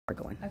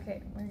We're going.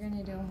 Okay, we're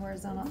going to do a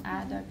horizontal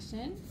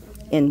adduction.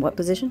 In what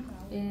position?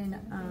 In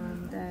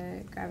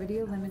the gravity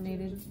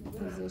eliminated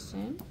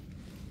position.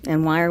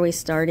 And why are we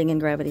starting in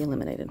gravity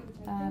eliminated?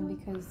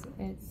 Because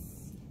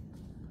it's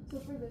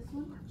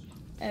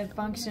a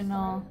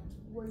functional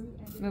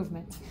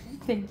movement.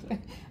 Thank you.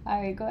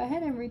 All right, go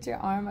ahead and reach your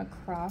arm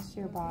across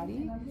your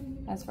body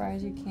as far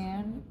as you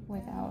can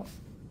without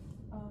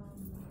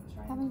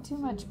having too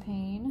much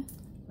pain.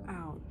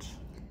 Ouch.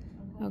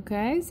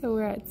 Okay, so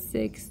we're at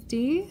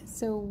 60.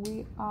 So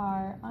we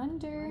are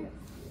under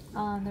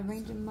the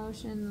range of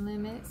motion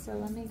limit. So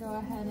let me go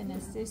ahead and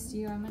assist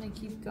you. I'm going to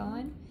keep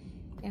going.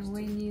 And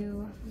when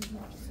you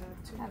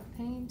have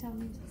pain, tell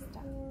me to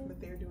stop. But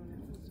they're doing it.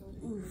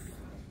 Oof.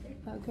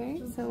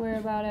 Okay, so we're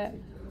about at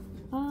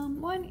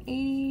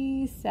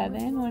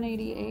 187,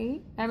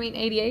 188. I mean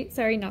 88.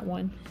 Sorry, not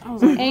 1.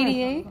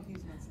 88.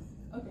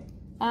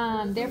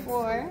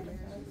 Therefore,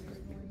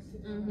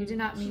 you do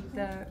not meet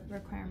the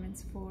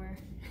requirements for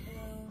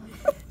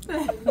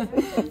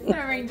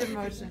the range of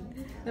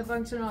motion, the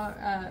functional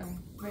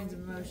range of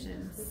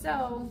motion.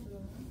 So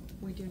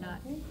we do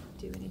not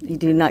do anything. You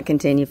do not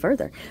continue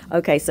further.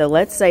 Okay, so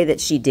let's say that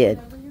she did.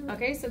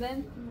 Okay, so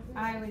then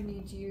I would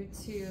need you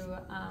to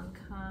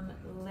come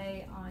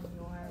lay on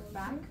your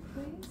back,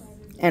 please.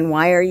 And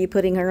why are you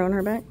putting her on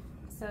her back?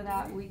 So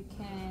that we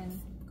can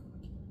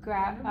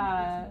grab,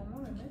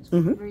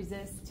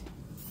 resist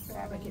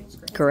gravity.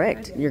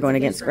 Correct. You're going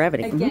against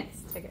gravity.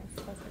 Against. That's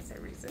why I said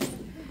resist.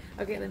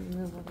 Okay, let me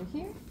move over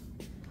here.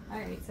 All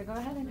right, so go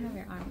ahead and have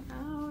your arm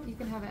out. You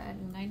can have it at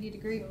a 90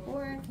 degree,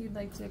 or if you'd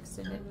like to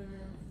extend it,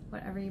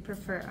 whatever you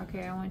prefer.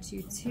 Okay, I want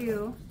you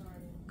to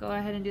go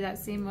ahead and do that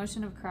same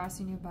motion of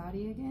crossing your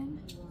body again.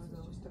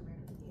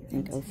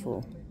 And go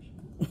full.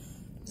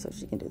 So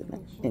she can do the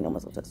next. In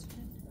almost like this.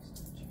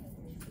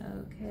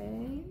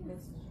 Okay.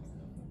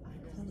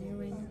 Tell me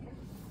when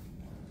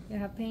you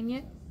have pain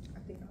yet?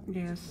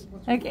 Yes.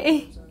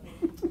 Okay.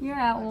 You're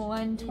at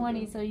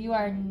 120, so you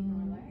have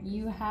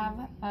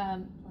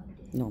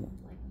Normal. Okay,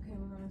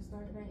 we're gonna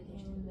start back in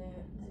the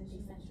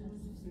position.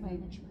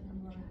 wait.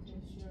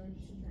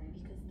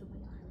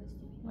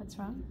 What's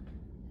wrong?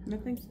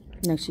 Nothing.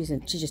 No, she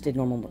just did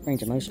normal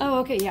range of motion. Oh,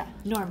 okay, yeah,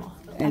 normal.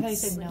 I And thought you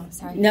said no.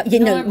 Sorry. No, you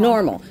know,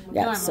 normal.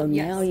 Yeah. Normal, So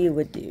yes. now you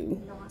would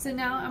do. So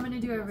now I'm going to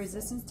do a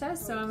resistance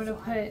test. So I'm going to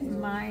put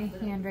my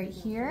hand right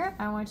here.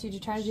 I want you to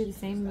try to do the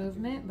same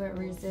movement, but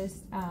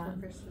resist.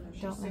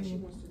 Don't let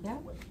me. Yeah,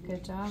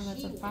 good job.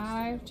 That's a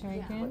 5. Try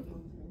again.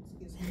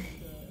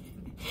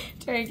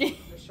 Try again.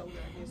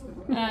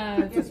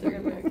 That's a 3.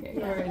 Okay,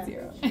 or a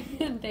 0.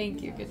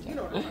 Thank you. Good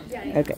job. Okay.